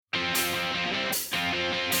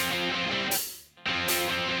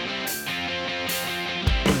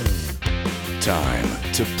Time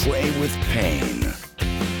to play with pain,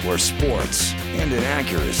 where sports and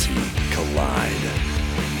inaccuracy collide.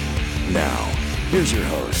 Now, here's your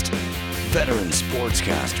host, veteran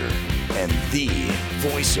sportscaster, and the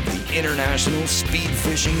voice of the International Speed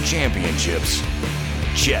Fishing Championships,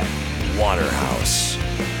 Chet Waterhouse.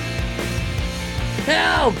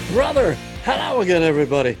 Hello, brother. Hello again,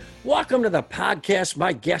 everybody. Welcome to the podcast.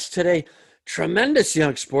 My guest today, tremendous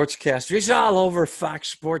young sportscaster. He's all over Fox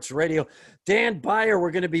Sports Radio. Dan Beyer. We're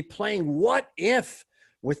going to be playing What If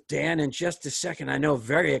with Dan in just a second. I know,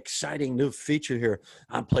 very exciting new feature here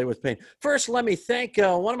on Play with Pain. First, let me thank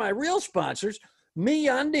one of my real sponsors,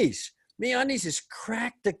 MeUndies. MeUndies has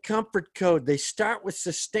cracked the comfort code. They start with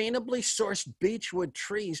sustainably sourced beechwood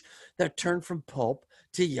trees that turn from pulp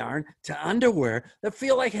to yarn to underwear that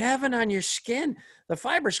feel like heaven on your skin. The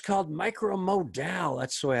fiber's called micromodal.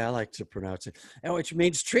 That's the way I like to pronounce it, and which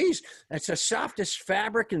means trees. That's the softest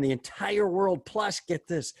fabric in the entire world. Plus, get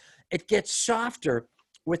this, it gets softer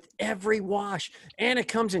with every wash, and it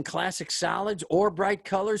comes in classic solids or bright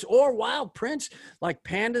colors or wild prints like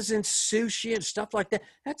pandas and sushi and stuff like that.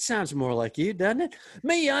 That sounds more like you, doesn't it?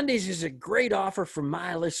 MeUndies is a great offer for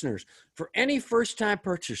my listeners for any first-time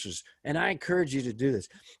purchases, and I encourage you to do this.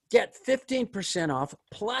 Get 15% off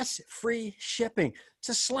plus free shipping. It's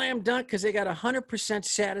a slam dunk because they got a 100%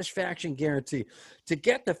 satisfaction guarantee. To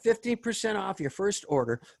get the 15% off your first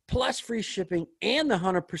order plus free shipping and the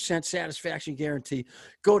 100% satisfaction guarantee,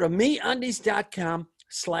 go to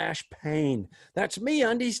MeUndies.com/pain. That's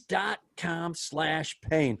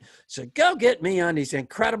MeUndies.com/pain. So go get MeUndies,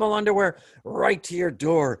 incredible underwear right to your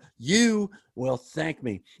door. You will thank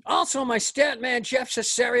me. Also, my stat man, Jeff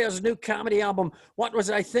Cesario's new comedy album, What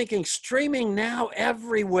Was I Thinking? Streaming now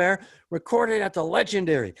everywhere, recorded at the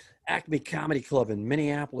legendary Acme Comedy Club in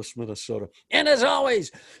Minneapolis, Minnesota. And as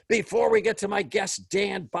always, before we get to my guest,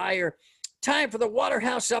 Dan Beyer, time for the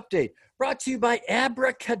Waterhouse Update, brought to you by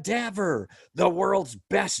Abracadaver, the world's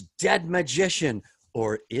best dead magician.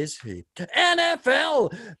 Or is he?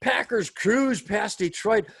 NFL! Packers cruise past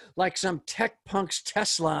Detroit like some tech punk's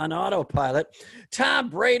Tesla on autopilot. Tom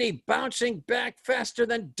Brady bouncing back faster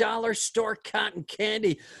than dollar store cotton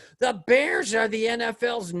candy. The Bears are the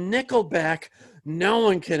NFL's Nickelback. No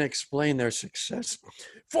one can explain their success.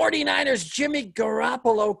 49ers Jimmy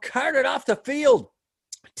Garoppolo carted off the field,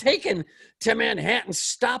 taken to Manhattan's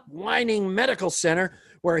Stop Whining Medical Center,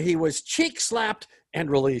 where he was cheek slapped and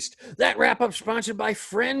released. That wrap-up sponsored by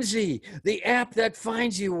Frenzy, the app that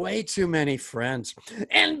finds you way too many friends.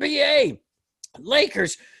 NBA,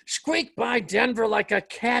 Lakers squeak by Denver like a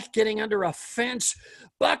cat getting under a fence.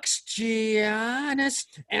 Bucks Giannis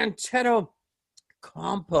Antetokounmpo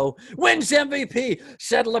wins MVP,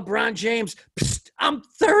 said LeBron James. Psst, I'm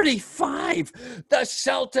 35. The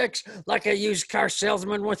Celtics, like a used car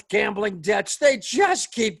salesman with gambling debts, they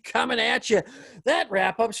just keep coming at you. That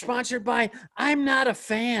wrap-up sponsored by I'm Not a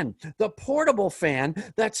Fan, the portable fan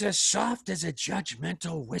that's as soft as a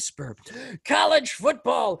judgmental whisper. College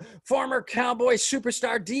football, former Cowboy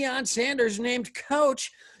superstar Deion Sanders named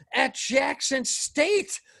coach at Jackson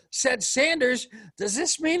State. Said Sanders, does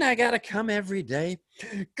this mean I got to come every day?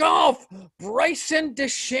 Golf, Bryson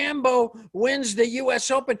DeChambeau wins the U.S.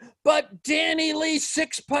 Open, but Danny Lee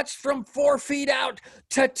 6 putts from 4 feet out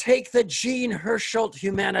to take the Gene Herschel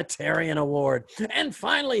Humanitarian Award. And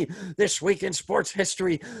finally, this week in sports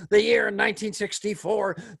history, the year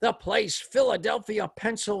 1964, the place Philadelphia,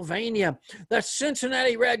 Pennsylvania. The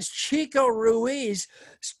Cincinnati Reds' Chico Ruiz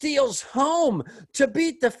steals home to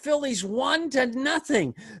beat the Phillies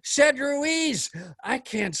 1-0. Said Ruiz, I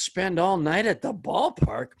can't spend all night at the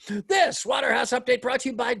ballpark. This Waterhouse Update brought to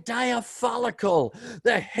you by Diafollicle,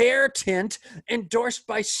 the hair tint endorsed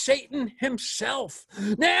by Satan himself.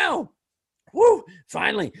 Now,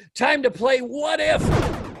 finally, time to play What If?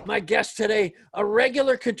 My guest today, a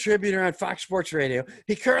regular contributor on Fox Sports Radio.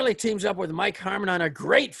 He currently teams up with Mike Harmon on a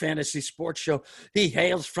great fantasy sports show. He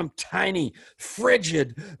hails from tiny,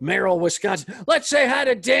 frigid Merrill, Wisconsin. Let's say hi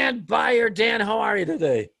to Dan Beyer. Dan, how are you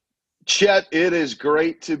today? Chet, it is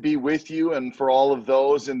great to be with you. And for all of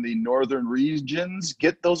those in the northern regions,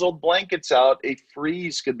 get those old blankets out. A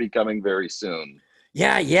freeze could be coming very soon.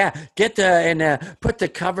 Yeah. Get put the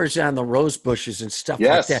covers on the rose bushes and stuff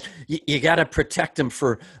like that. You got to protect them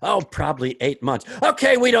for, probably 8 months.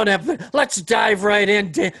 Okay, let's dive right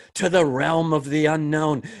into the realm of the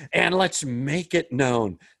unknown and let's make it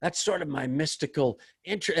known. That's sort of my mystical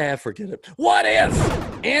intro. Forget it. What if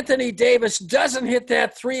Anthony Davis doesn't hit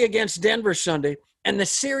that 3 against Denver Sunday and the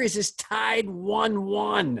series is tied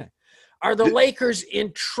 1-1? Are the Lakers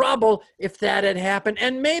in trouble if that had happened?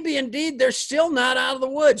 And maybe, indeed, they're still not out of the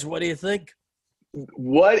woods. What do you think?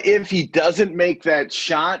 What if he doesn't make that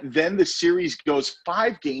shot? Then the series goes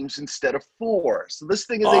 5 games instead of 4. So this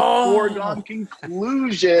thing is a foregone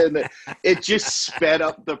conclusion. It just sped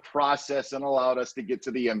up the process and allowed us to get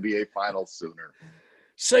to the NBA Finals sooner.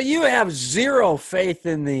 So you have zero faith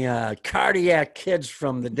in the cardiac kids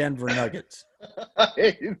from the Denver Nuggets.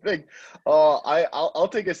 I think, I'll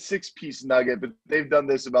take a 6-piece nugget, but they've done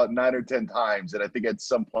this about 9 or 10 times, and I think at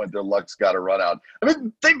some point their luck's got to run out. I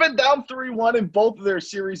mean, they've been down 3-1 in both of their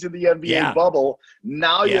series in the NBA bubble.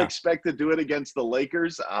 Now you expect to do it against the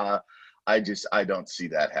Lakers. I don't see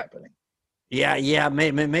that happening. Yeah.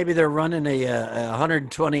 Maybe they're running a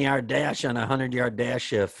 120-yard dash on a 100-yard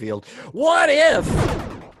dash field. What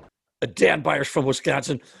if, Dan Byers from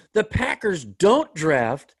Wisconsin, the Packers don't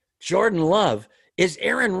draft Jordan Love? Is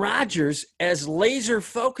Aaron Rodgers as laser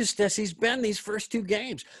focused as he's been these first 2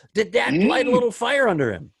 games? Did that light a little fire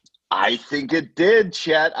under him? I think it did,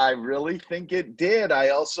 Chet. I really think it did. I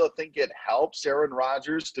also think it helps Aaron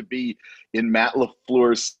Rodgers to be in Matt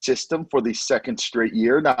LaFleur's system for the 2nd straight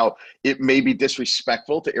year. Now, it may be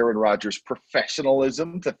disrespectful to Aaron Rodgers'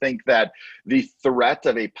 professionalism to think that the threat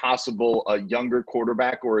of a possible younger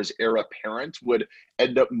quarterback or his heir apparent would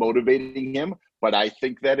end up motivating him, but I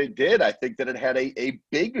think that it did. I think that it had a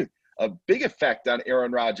big effect on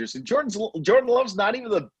Aaron Rodgers. And Jordan Love's not even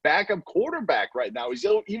the backup quarterback right now. He's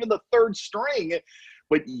even the 3rd string.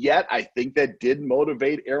 But yet I think that did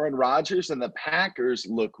motivate Aaron Rodgers, and the Packers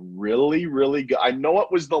look really, really good. I know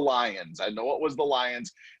it was the Lions.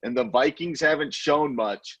 And the Vikings haven't shown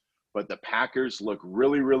much, but the Packers look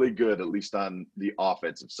really, really good, at least on the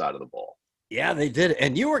offensive side of the ball. Yeah, they did.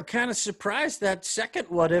 And you were kind of surprised that second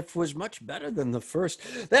what if was much better than the first.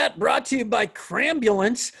 That brought to you by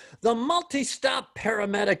Crambulance, the multi-stop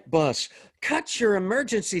paramedic bus. Cut your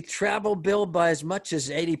emergency travel bill by as much as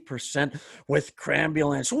 80% with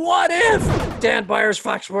Crambulance. What if, Dan Byers,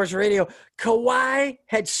 Fox Sports Radio, Kawhi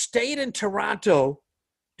had stayed in Toronto?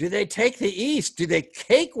 Do they take the East? Do they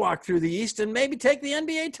cakewalk through the East and maybe take the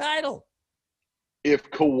NBA title?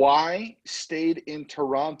 If Kawhi stayed in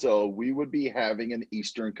Toronto, we would be having an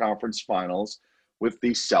Eastern Conference Finals with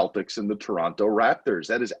the Celtics and the Toronto Raptors.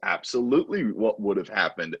 That is absolutely what would have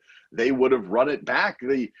happened. They would have run it back.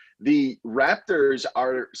 The Raptors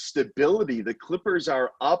are stability. The Clippers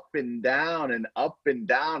are up and down and up and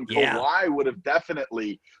down. Yeah. Kawhi would have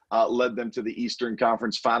definitely led them to the Eastern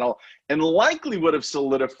Conference Final and likely would have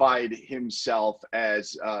solidified himself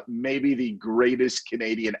as maybe the greatest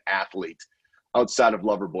Canadian athlete outside of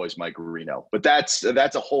Loverboy's Mike Reno. But that's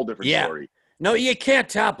a whole different story. No, you can't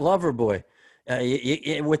top Loverboy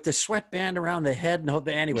with the sweatband around the head. No,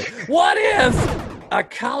 anyway, what if a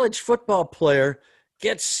college football player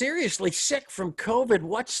gets seriously sick from COVID?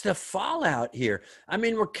 What's the fallout here? I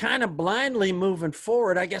mean, we're kind of blindly moving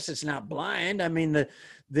forward. I guess it's not blind. I mean,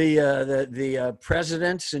 the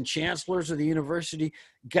presidents and chancellors of the university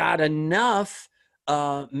got enough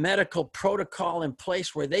medical protocol in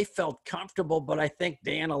place where they felt comfortable. But I think,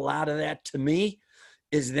 Dan, a lot of that to me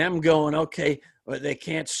is them going, okay, well, they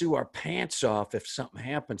can't sue our pants off if something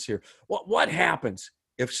happens here. What happens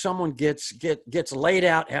if someone gets laid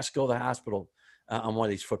out, has to go to the hospital on one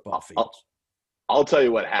of these football fields? I'll tell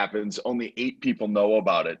you what happens. Only 8 people know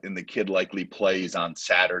about it, and the kid likely plays on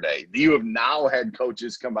Saturday. You have now had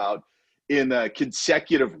coaches come out in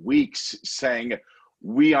consecutive weeks saying,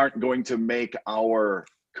 we aren't going to make our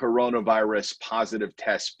coronavirus positive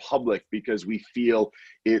test public because we feel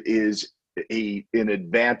it is an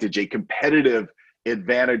advantage, a competitive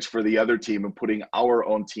advantage for the other team and putting our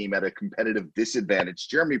own team at a competitive disadvantage.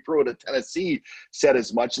 Jeremy Pruitt of Tennessee said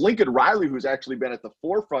as much. Lincoln Riley, who's actually been at the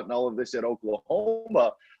forefront in all of this at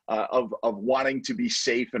Oklahoma, of wanting to be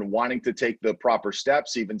safe and wanting to take the proper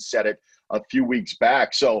steps, even said it a few weeks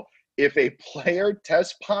back. So if a player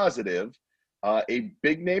tests positive, a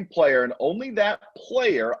big name player, and only that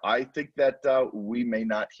player, I think that we may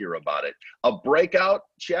not hear about it. A breakout,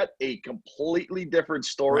 Chet, a completely different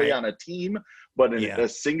story on a team, but a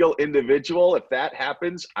single individual, if that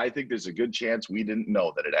happens, I think there's a good chance we didn't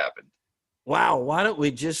know that it happened. Wow, why don't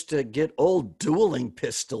we just get old dueling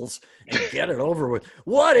pistols and get it over with?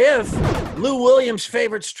 What if Lou Williams'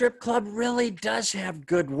 favorite strip club really does have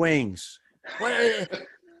good wings?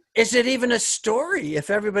 Is it even a story if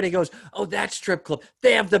everybody goes, oh, that strip club,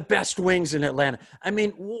 they have the best wings in Atlanta? I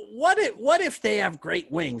mean, what if they have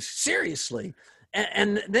great wings? Seriously.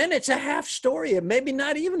 And then it's a half story and maybe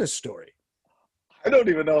not even a story. I don't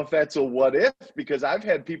even know if that's a what if, because I've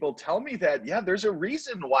had people tell me that, there's a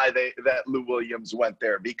reason why that Lou Williams went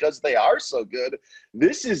there, because they are so good.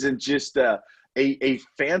 This isn't just a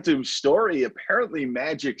phantom story. Apparently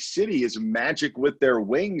Magic City is magic with their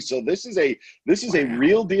wings. So this is a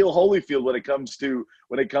real deal Holyfield when it comes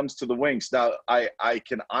to the wings. Now I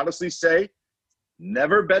can honestly say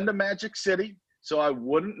never been to Magic City, so I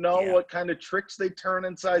wouldn't know what kind of tricks they turn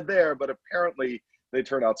inside there, but apparently they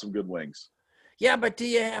turn out some good wings. Yeah, but do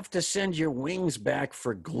you have to send your wings back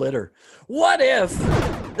for glitter? What if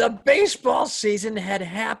the baseball season had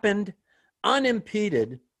happened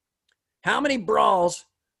unimpeded? How many brawls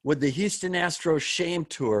would the Houston Astros shame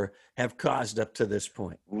tour have caused up to this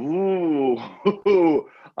point? Ooh.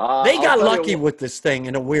 They got lucky with this thing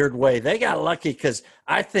in a weird way. They got lucky because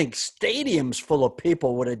I think stadiums full of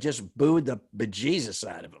people would have just booed the bejesus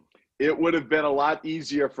out of them. It would have been a lot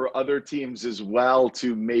easier for other teams as well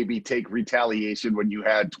to maybe take retaliation when you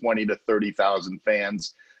had 20 to 30,000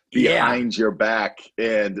 fans behind your back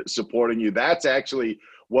and supporting you. That's actually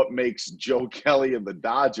what makes Joe Kelly and the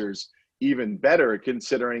Dodgers even better,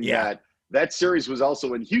 considering that series was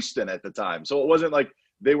also in Houston at the time. So it wasn't like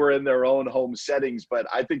they were in their own home settings, but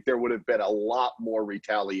I think there would have been a lot more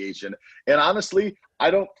retaliation. And honestly,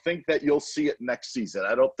 I don't think that you'll see it next season.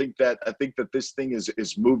 I think that this thing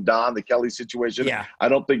is moved on, the Kelly situation. Yeah. I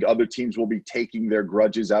don't think other teams will be taking their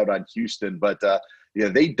grudges out on Houston, but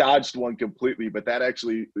they dodged one completely, but that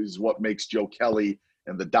actually is what makes Joe Kelly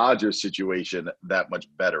and the Dodgers situation that much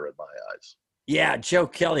better in my eyes. Yeah, Joe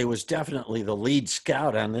Kelly was definitely the lead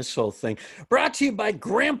scout on this whole thing. Brought to you by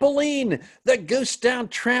Grampoline, the Goose Down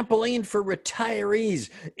trampoline for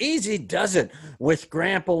retirees. Easy does it with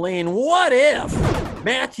Grampoline. What if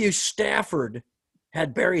Matthew Stafford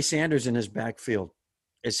had Barry Sanders in his backfield?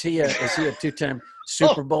 Is he a two-time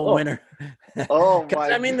Super Bowl winner? Oh,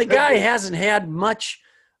 my! I mean, the guy hasn't had much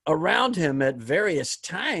around him at various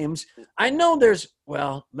times. I know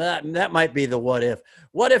that might be the what if.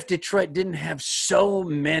 What if Detroit didn't have so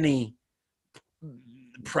many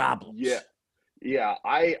problems? Yeah.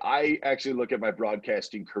 I actually look at my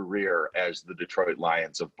broadcasting career as the Detroit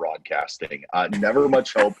Lions of broadcasting. Never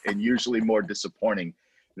much hope and usually more disappointing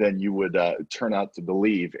than you would turn out to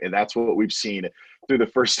believe. And that's what we've seen through the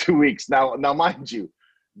first 2 weeks. Now, mind you,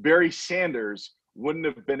 Barry Sanders wouldn't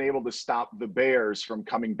have been able to stop the Bears from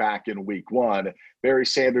coming back in week one. Barry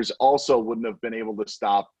Sanders also wouldn't have been able to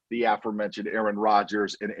stop the aforementioned Aaron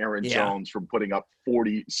Rodgers and Aaron Jones from putting up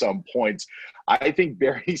 40-some points. I think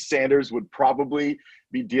Barry Sanders would probably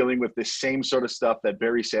be dealing with the same sort of stuff that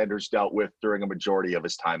Barry Sanders dealt with during a majority of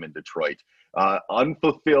his time in Detroit.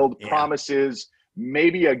 Unfulfilled promises,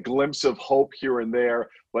 maybe a glimpse of hope here and there,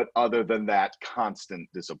 but other than that, constant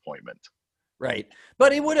disappointment. Right.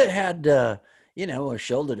 But he would have had a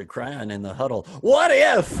shoulder to cry on in the huddle. What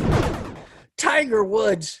if Tiger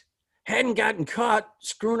Woods hadn't gotten caught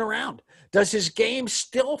screwing around? Does his game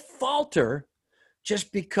still falter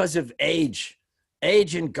just because of age?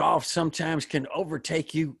 Age in golf sometimes can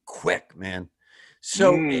overtake you quick, man.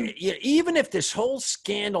 So even if this whole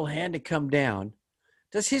scandal had to come down,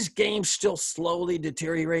 does his game still slowly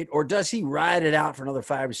deteriorate, or does he ride it out for another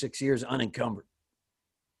 5 or 6 years unencumbered?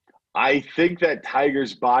 I think that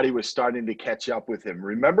Tiger's body was starting to catch up with him.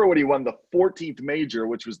 Remember when he won the 14th major,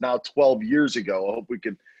 which was now 12 years ago. I hope we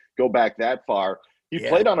could go back that far. He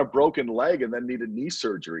played on a broken leg and then needed knee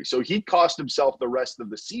surgery. So he cost himself the rest of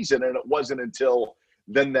the season, and it wasn't until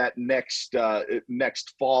then that next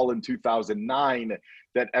fall in 2009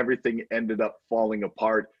 that everything ended up falling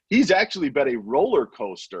apart. He's actually been a roller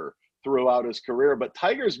coaster throughout his career, but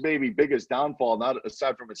Tiger's maybe biggest downfall, not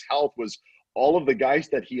aside from his health, was all of the guys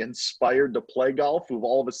that he inspired to play golf, who've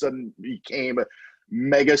all of a sudden became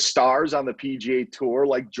mega stars on the PGA Tour,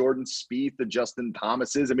 like Jordan Spieth, the Justin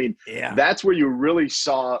Thomases. I mean, that's where you really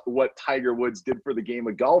saw what Tiger Woods did for the game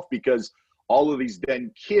of golf, because all of these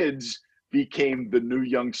then kids became the new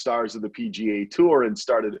young stars of the PGA Tour and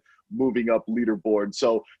started moving up leaderboard.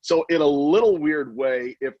 So in a little weird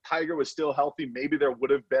way, if Tiger was still healthy, maybe there would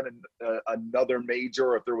have been another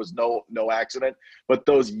major if there was no accident. But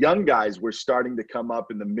those young guys were starting to come up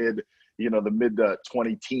in the mid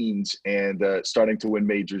 20 teens and starting to win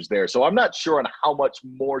majors there. So I'm not sure on how much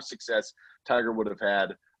more success Tiger would have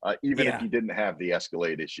had, even if he didn't have the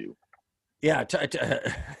Escalade issue. Yeah.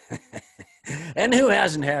 And who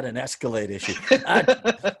hasn't had an Escalade issue?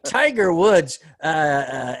 Tiger Woods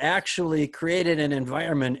actually created an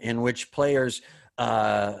environment in which players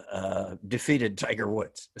defeated Tiger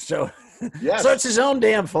Woods. So it's his own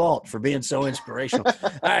damn fault for being so inspirational.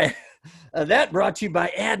 All right. That brought to you by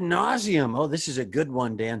Ad Nauseum. Oh, this is a good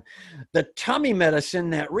one, Dan. The tummy medicine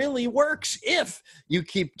that really works if you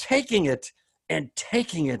keep taking it and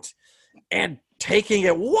taking it and taking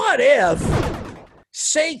it. What if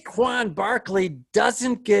Saquon Barkley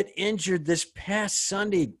doesn't get injured this past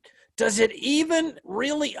Sunday, does it even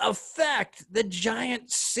really affect the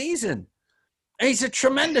Giants' season? He's a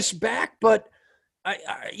tremendous back, but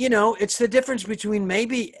it's the difference between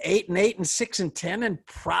maybe 8-8 and 6-10, and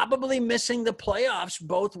probably missing the playoffs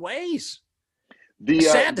both ways.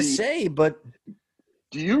 Sad to say, but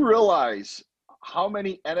do you realize how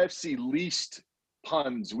many NFC least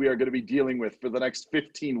puns we are going to be dealing with for the next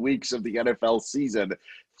 15 weeks of the NFL season,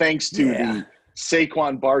 thanks to the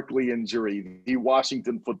Saquon Barkley injury, the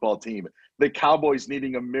Washington football team, the Cowboys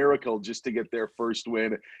needing a miracle just to get their first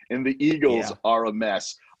win, and the Eagles are a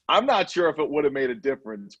mess. I'm not sure if it would have made a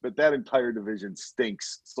difference, but that entire division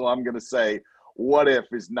stinks. So I'm going to say, what if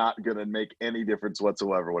is not going to make any difference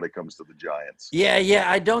whatsoever when it comes to the Giants. Yeah.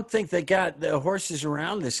 I don't think they got the horses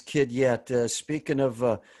around this kid yet. Speaking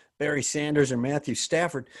of Barry Sanders or Matthew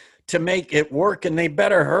Stafford, to make it work, and they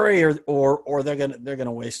better hurry, or they're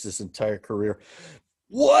gonna waste his entire career.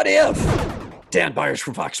 What if, Dan Byers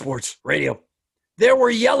from Fox Sports Radio, there were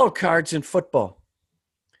yellow cards in football?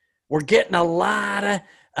 We're getting a lot of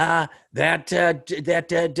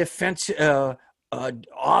that defensive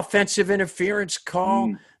offensive interference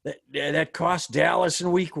call that cost Dallas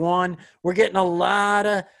in Week 1. We're getting a lot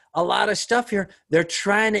of stuff here. They're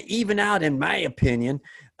trying to even out, in my opinion.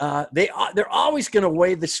 They're always going to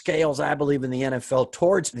weigh the scales, I believe, in the NFL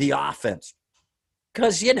towards the offense.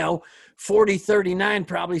 Because, 40-39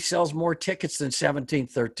 probably sells more tickets than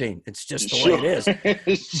 17-13. It's just the way it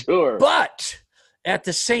is. Sure. But at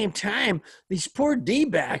the same time, these poor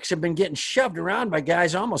D-backs have been getting shoved around by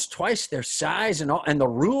guys almost twice their size, and the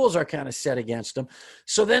rules are kind of set against them.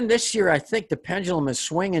 So then this year, I think the pendulum is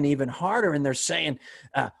swinging even harder, and they're saying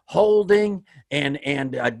holding and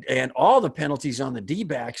all the penalties on the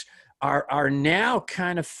D-backs are now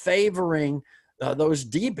kind of favoring those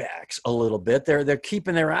D-backs a little bit. They're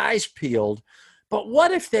keeping their eyes peeled. But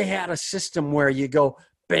what if they had a system where you go,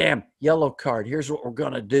 bam, yellow card, here's what we're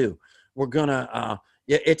going to do. We're going to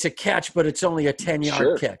it's a catch, but it's only a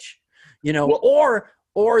 10-yard catch,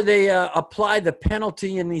 or they apply the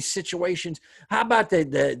penalty in these situations. How about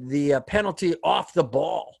the penalty off the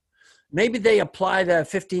ball? Maybe they apply the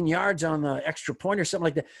 15 yards on the extra point or something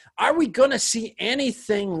like that. Are we going to see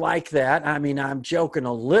anything like that? I mean, I'm joking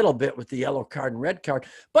a little bit with the yellow card and red card,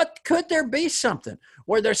 but could there be something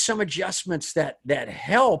where there's some adjustments that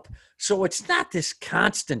help, so it's not this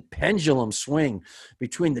constant pendulum swing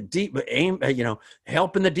between the deep aim,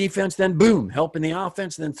 helping the defense, then boom, helping the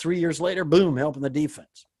offense, then 3 years later, boom, helping the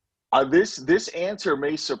defense? This answer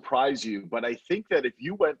may surprise you, but I think that if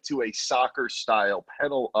you went to a soccer style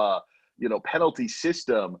penalty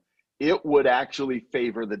system, it would actually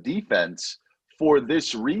favor the defense. For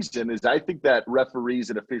this reason, is I think that referees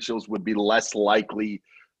and officials would be less likely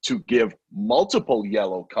to give multiple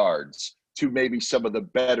yellow cards to maybe some of the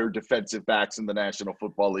better defensive backs in the National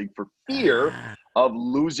Football League for fear of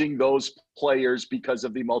losing those players because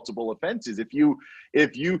of the multiple offenses. It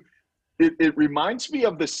reminds me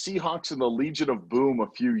of the Seahawks and the Legion of Boom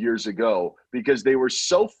a few years ago, because they were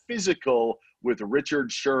so physical with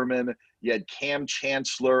Richard Sherman. You had Cam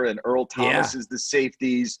Chancellor and Earl Thomas as the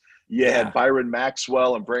safeties. You had Byron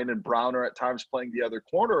Maxwell and Brandon Browner at times playing the other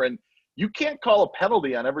corner. And you can't call a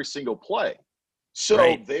penalty on every single play.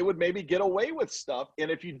 So they would maybe get away with stuff.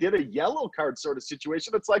 And if you did a yellow card sort of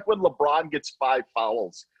situation, it's like when LeBron gets 5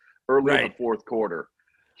 fouls early in the fourth quarter.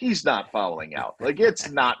 He's not fouling out. Like,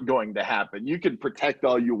 it's not going to happen. You can protect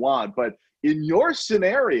all you want, but in your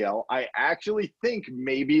scenario, I actually think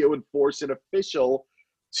maybe it would force an official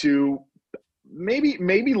to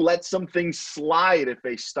maybe let some things slide if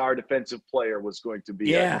a star defensive player was going to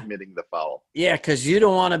be committing the foul. Yeah, because you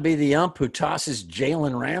don't want to be the ump who tosses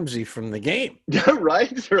Jalen Ramsey from the game.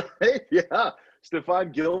 Right. Yeah.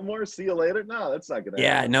 Stephon Gilmore, see you later. No, that's not going to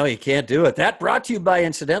happen. Yeah, no, you can't do it. That brought to you by,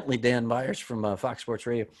 incidentally, Dan Byers from Fox Sports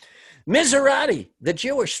Radio. Maserati, the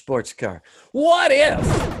Jewish sports car. What if?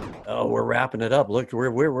 Oh, we're wrapping it up. Look,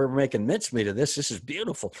 we're making mincemeat of this. This is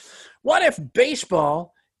beautiful. What if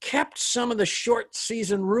baseball kept some of the short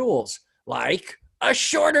season rules, like a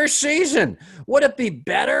shorter season? Would it be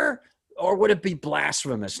better, or would it be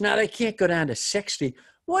blasphemous? Now, they can't go down to 60.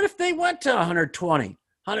 What if they went to 120?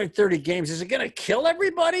 130 games. Is it going to kill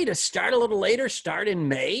everybody to start a little later, start in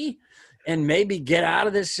May, and maybe get out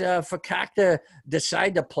of this fakakta,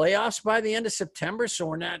 decide the playoffs by the end of September, so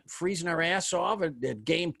we're not freezing our ass off at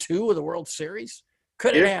game 2 of the World Series?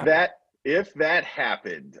 Could it happen? If that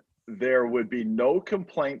happened, there would be no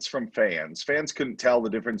complaints from fans. Fans couldn't tell the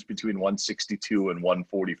difference between 162 and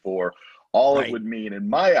 144. All it would mean, in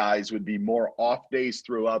my eyes, would be more off days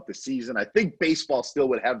throughout the season. I think baseball still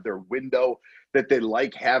would have their window that they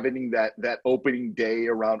like having that opening day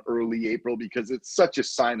around early April because it's such a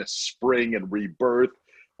sign of spring and rebirth.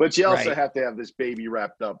 But you also have to have this baby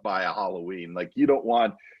wrapped up by a Halloween. Like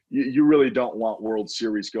you really don't want World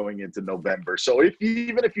Series going into November. So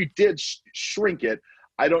even if you did shrink it,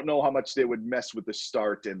 I don't know how much they would mess with the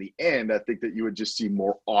start and the end. I think that you would just see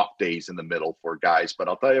more off days in the middle for guys. But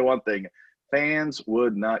I'll tell you one thing, fans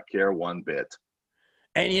would not care one bit.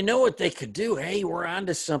 And you know what they could do? Hey, we're on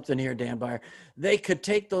to something here, Dan Beyer. They could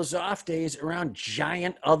take those off days around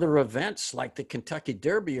giant other events like the Kentucky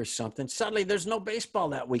Derby or something. Suddenly there's no baseball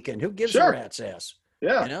that weekend. Who gives a rat's ass?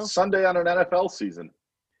 Yeah, Sunday on an NFL season.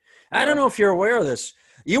 I don't know if you're aware of this.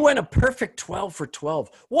 You went a perfect 12 for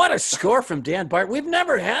 12. What a score from Dan Bart. We've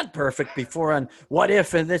never had perfect before on What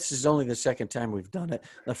If, and this is only the second time we've done it.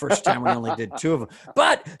 The first time we only did 2 of them.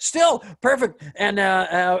 But still perfect. And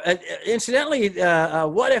incidentally,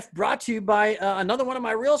 What If brought to you by another one of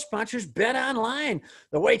my real sponsors, Bet Online.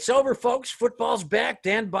 The wait's over, folks. Football's back.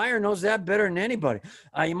 Dan Beyer knows that better than anybody.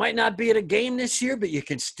 You might not be at a game this year, but you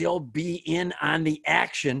can still be in on the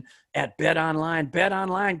action at Bet Online. Bet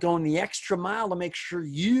Online going the extra mile to make sure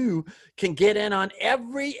you can get in on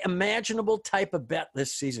every imaginable type of bet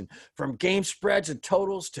this season, from game spreads and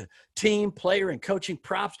totals to team, player, and coaching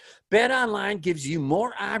props. Bet Online gives you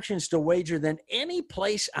more options to wager than any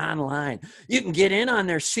place online. You can get in on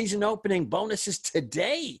their season opening bonuses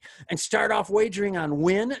today and start off wagering on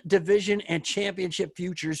win, division, and championship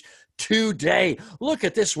futures today. Look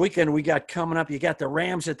at this weekend we got coming up. You got the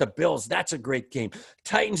Rams at the Bills. That's a great game.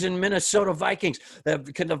 Titans and Minnesota Vikings.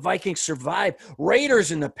 Can the Vikings survive? Raiders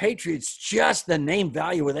and the Patriots, just the name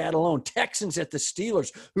value of that alone. Texans at the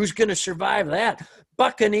Steelers. Who's going to survive that?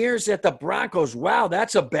 Buccaneers at the Broncos. Wow,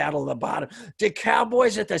 that's a battle of the bottom. The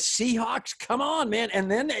Cowboys at the Seahawks. Come on, man. And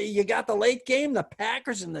then you got the late game, the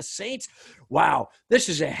Packers and the Saints. Wow, this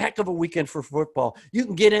is a heck of a weekend for football. You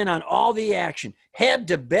can get in on all the action. Head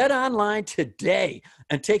to Bet Online today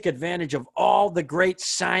and take advantage of all the great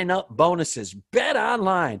sign-up bonuses. Bet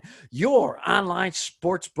Online, your online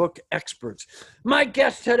sportsbook experts. My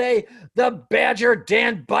guest today, the Badger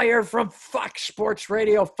Dan Beyer from Fox Sports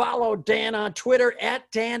Radio. Follow Dan on Twitter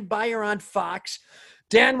at Dan Beyer on Fox.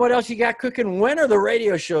 Dan, what else you got cooking? When are the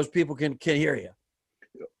radio shows people can hear you?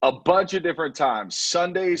 A bunch of different times.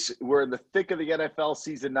 Sundays, we're in the thick of the NFL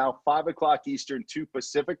season now, 5 o'clock Eastern, 2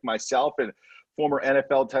 Pacific. Myself and former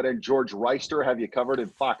NFL tight end George Reister have you covered in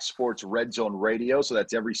Fox Sports Red Zone Radio. So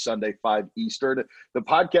that's every Sunday, 5 Eastern. The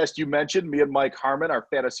podcast you mentioned, me and Mike Harmon, our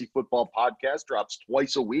fantasy football podcast, drops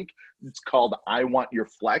twice a week. It's called I Want Your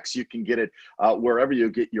Flex. You can get it wherever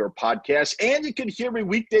you get your podcasts. And you can hear me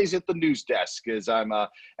weekdays at the news desk, as I'm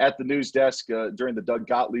at the news desk during the Doug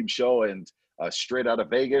Gottlieb Show and straight out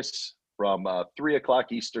of Vegas from 3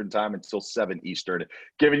 o'clock Eastern time until 7 Eastern,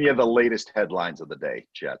 giving you the latest headlines of the day,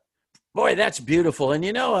 Chet. Boy, that's beautiful. And,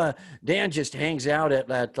 Dan just hangs out at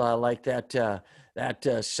that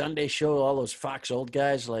Sunday show, all those Fox old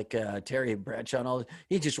guys like Terry Bradshaw and all that.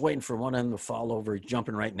 He's just waiting for one of them to fall over,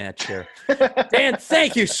 jumping right in that chair. Dan,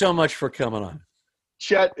 thank you so much for coming on.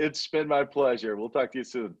 Chet, it's been my pleasure. We'll talk to you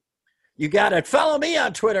soon. You got it. Follow me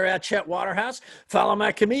on Twitter at Chet Waterhouse. Follow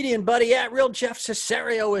my comedian buddy at Real Jeff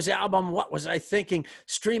Cesario. His album, What Was I Thinking?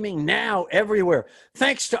 Streaming now everywhere.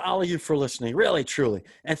 Thanks to all of you for listening, really, truly.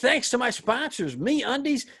 And thanks to my sponsors,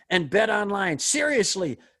 MeUndies and Bet Online.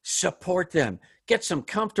 Seriously, support them. Get some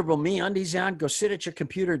comfortable MeUndies on. Go sit at your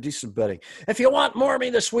computer and do some betting. If you want more of me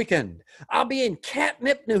this weekend, I'll be in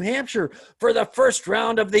Catnip, New Hampshire for the first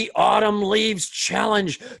round of the Autumn Leaves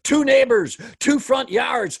Challenge. 2 neighbors, 2 front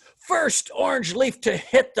yards. First orange leaf to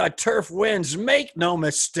hit the turf wins. Make no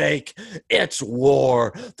mistake, it's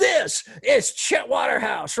war. This is Chet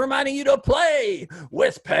Waterhouse reminding you to play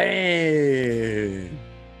with pain.